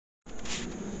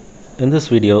In this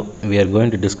video, we are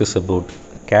going to discuss about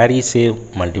carry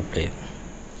save multiplier.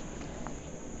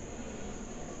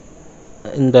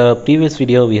 In the previous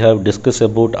video, we have discussed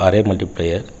about array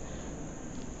multiplier.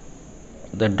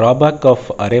 The drawback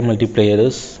of array multiplier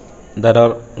is there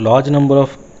are large number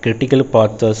of critical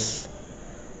paths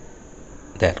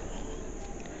there.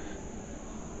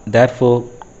 Therefore,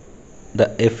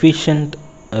 the efficient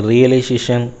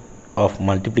realization of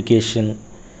multiplication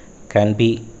can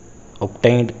be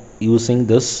obtained using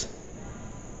this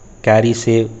carry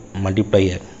save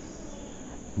multiplier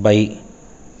by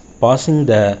passing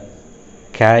the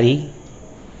carry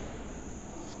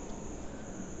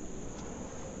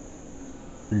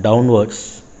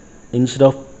downwards instead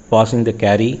of passing the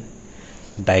carry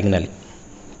diagonally.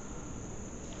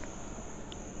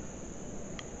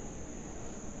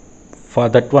 For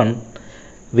that one,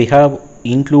 we have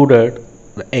included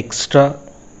the extra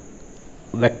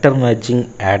vector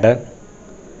merging adder,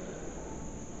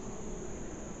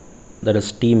 that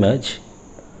is T merge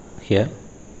here,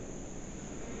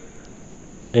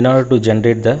 in order to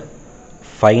generate the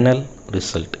final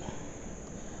result.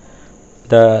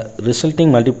 The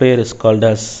resulting multiplier is called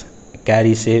as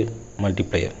carry save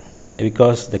multiplier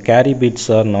because the carry bits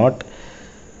are not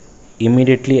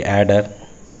immediately added,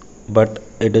 but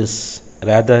it is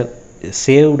rather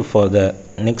saved for the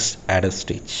next adder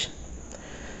stage.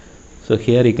 So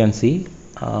here you can see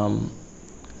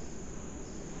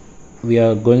we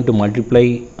are going to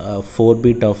multiply 4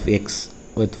 bit of x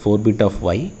with 4 bit of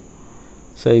y.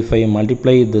 So if I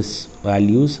multiply this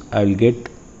values, I will get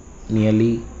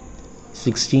nearly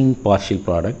 16 partial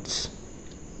products.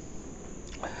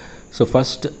 So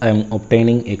first I am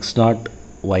obtaining x naught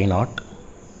y naught.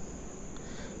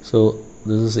 So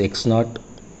this is x naught,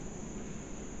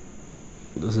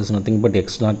 this is nothing but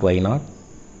x naught y naught,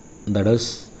 that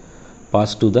is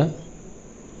passed to the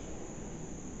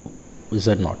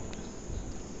z naught.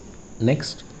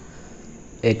 Next,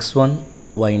 x1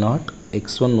 y naught,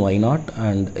 x1 y naught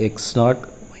and x naught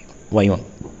y1,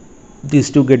 these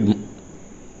two get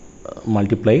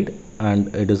multiplied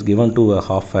and it is given to a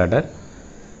half adder.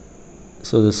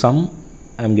 So the sum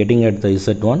I am getting at the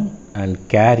z1 and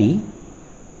carry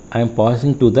I am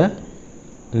passing to the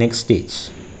next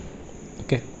stage.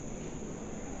 Okay.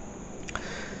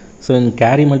 So in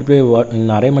carry multiplier, in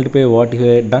array multiplier, what we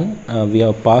have done, we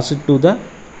have passed it to the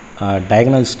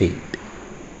diagonal state.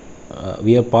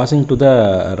 We are passing to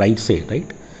the right side,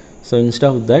 right? So instead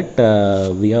of that,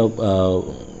 we have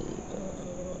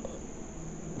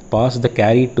passed the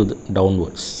carry to the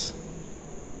downwards.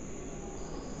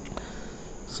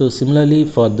 So similarly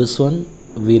for this one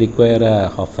we require a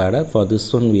half adder, for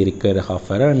this one we require a half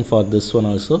adder, and for this one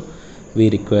also we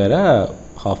require a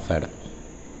half adder.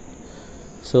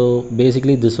 So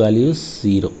basically this value is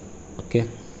 0. Okay,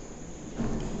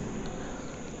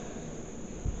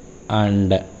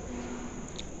 and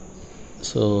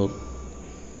so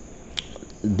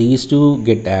these two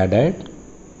get added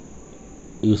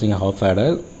using a half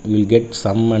adder, we will get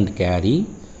sum and carry.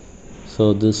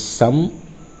 So this sum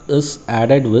is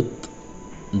added with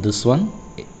this one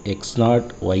x naught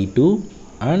y2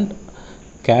 and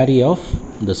carry of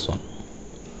this one.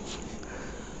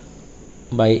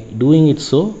 By doing it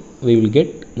so, we will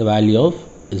get the value of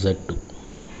z2,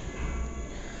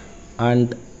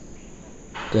 and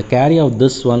the carry of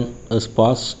this one is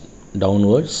passed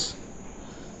downwards.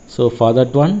 So for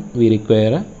that one we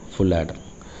require a full adder.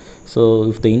 So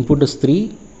if the input is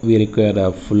 3, we require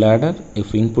a full adder.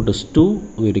 If input is 2,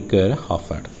 we require a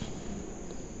half adder.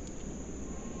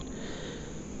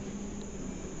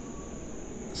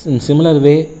 In similar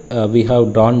way, we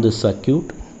have drawn this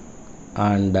circuit,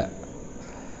 and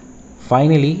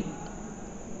finally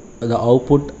the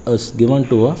output is given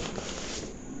to a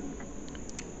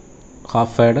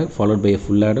half adder followed by a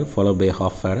full adder followed by a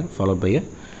half adder followed by a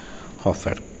half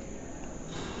adder,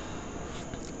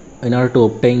 in order to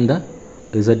obtain the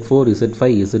z4,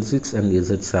 z5, z6 and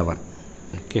z7.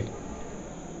 Okay,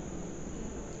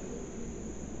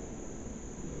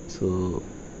 so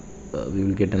we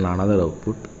will get another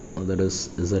output, that is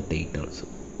z8 also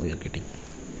we are getting.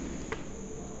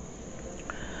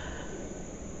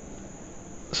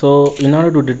 So in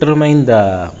order to determine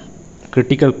the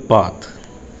critical path,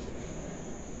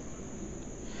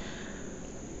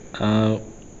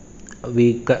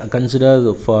 we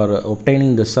consider for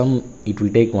obtaining the sum it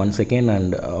will take 1 second,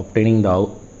 and obtaining the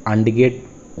AND gate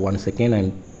 1 second,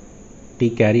 and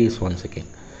T carry is 1 second.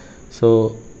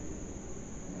 So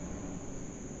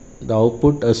the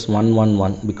output is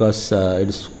 111 because it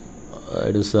is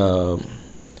the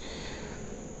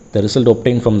result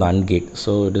obtained from the AND gate,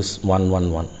 so it is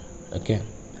 111. Okay,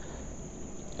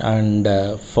 and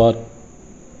for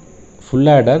full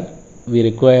adder we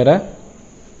require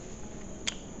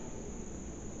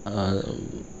a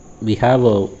we have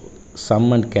a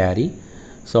sum and carry.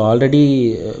 So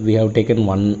already we have taken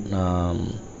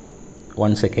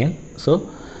 1 second, so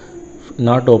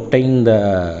not to obtain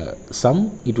the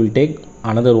sum it will take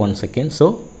another 1 second,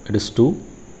 so it is 2.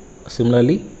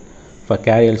 Similarly for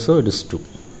carry also it is 2.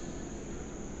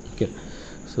 Okay,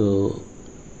 so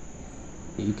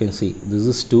you can see this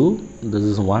is 2, this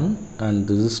is 1, and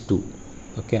this is 2.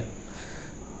 Okay,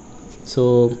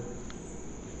 so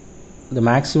the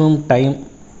maximum time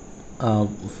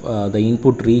the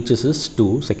input reaches is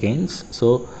 2 seconds.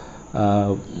 So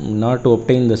not to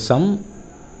obtain the sum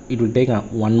it will take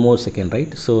one more second,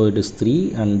 right? So it is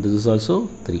 3, and this is also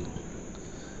 3.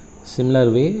 Similar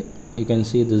way you can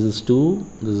see this is 2,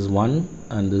 this is 1,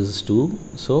 and this is 2.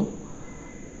 So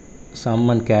sum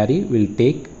and carry will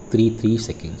take 3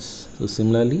 seconds. So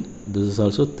similarly this is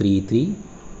also 3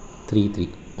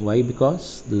 why?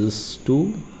 Because this is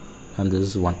 2 and this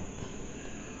is 1.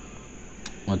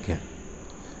 Okay,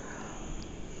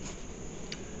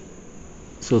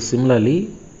 so similarly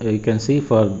you can see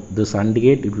for this AND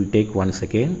gate it will take 1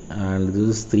 second, and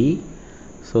this is 3,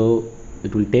 so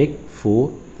it will take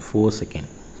 4 seconds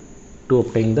to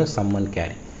obtain the sum and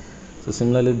carry. So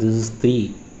similarly this is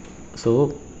 3,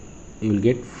 so you will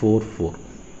get 4.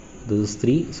 This is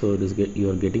 3, so it is you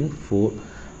are getting 4.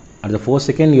 At the 4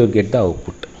 second you will get the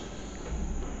output.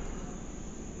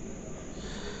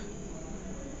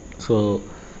 So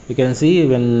you can see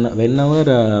whenever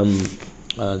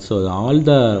so all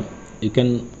the you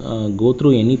can go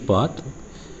through any path,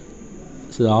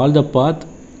 so all the path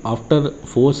after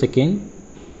 4 seconds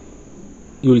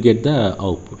you will get the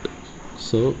output.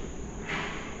 So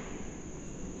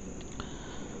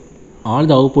all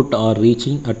the output are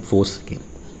reaching at 4 seconds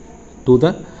to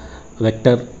the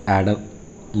vector adder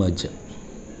merger.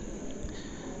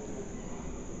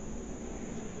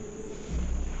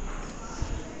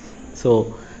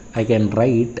 So I can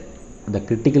write the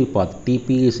critical path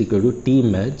TP is equal to T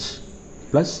merge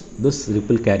plus this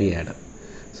ripple carry adder.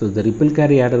 So the ripple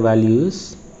carry adder value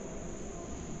is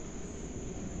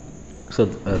so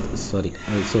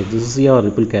this is your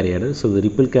ripple carry adder. So the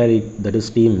ripple carry, that is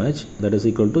T merge, that is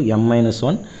equal to m minus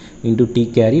 1 into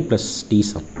T carry plus T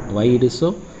sum. Why it is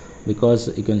so?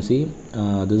 Because you can see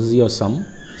this is your sum,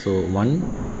 so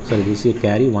this is your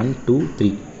carry 1 2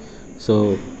 3.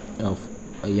 So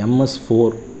m is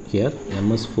 4 here,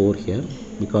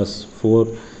 because 4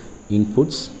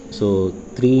 inputs, so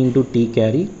 3 into T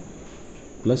carry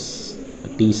plus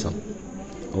T sum,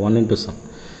 1 into sum,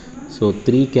 so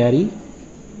 3 carry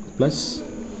plus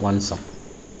 1 sum.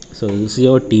 So this is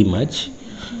your T merge,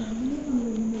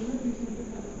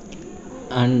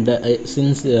 and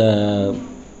since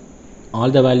all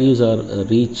the values are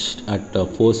reached at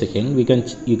 4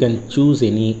 seconds, you can choose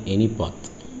any path.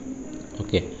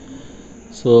 Okay,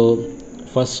 so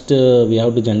first we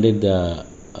have to generate the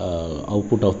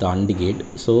output of the AND gate.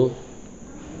 So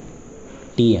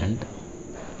T AND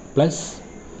plus,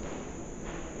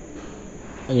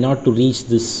 in order to reach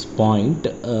this point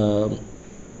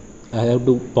I have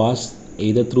to pass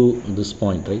either through this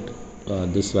point, right?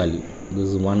 This value, this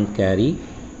is 1 carry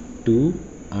 2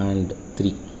 and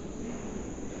 3.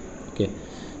 Okay,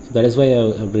 so that is why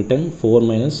I have written 4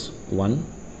 minus 1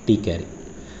 T carry.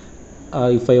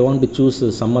 If I want to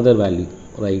choose some other value,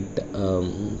 right,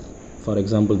 for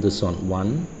example this one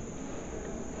 1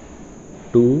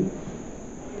 2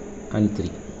 and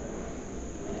 3.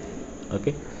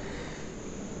 Okay,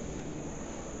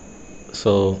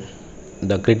 so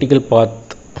the critical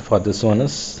path for this one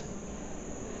is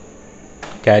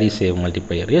carry save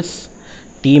multiplier. Yes,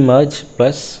 T merge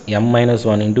plus m minus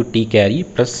 1 into T carry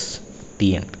plus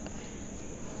T AND.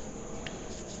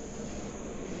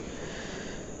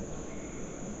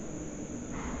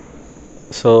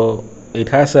 So it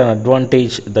has an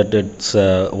advantage that its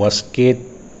worst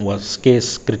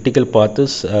case critical path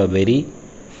is very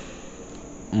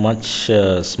much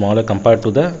smaller compared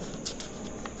to the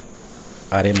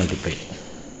array multiplier.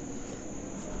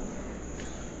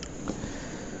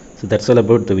 So that's all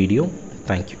about the video.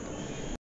 Thank you.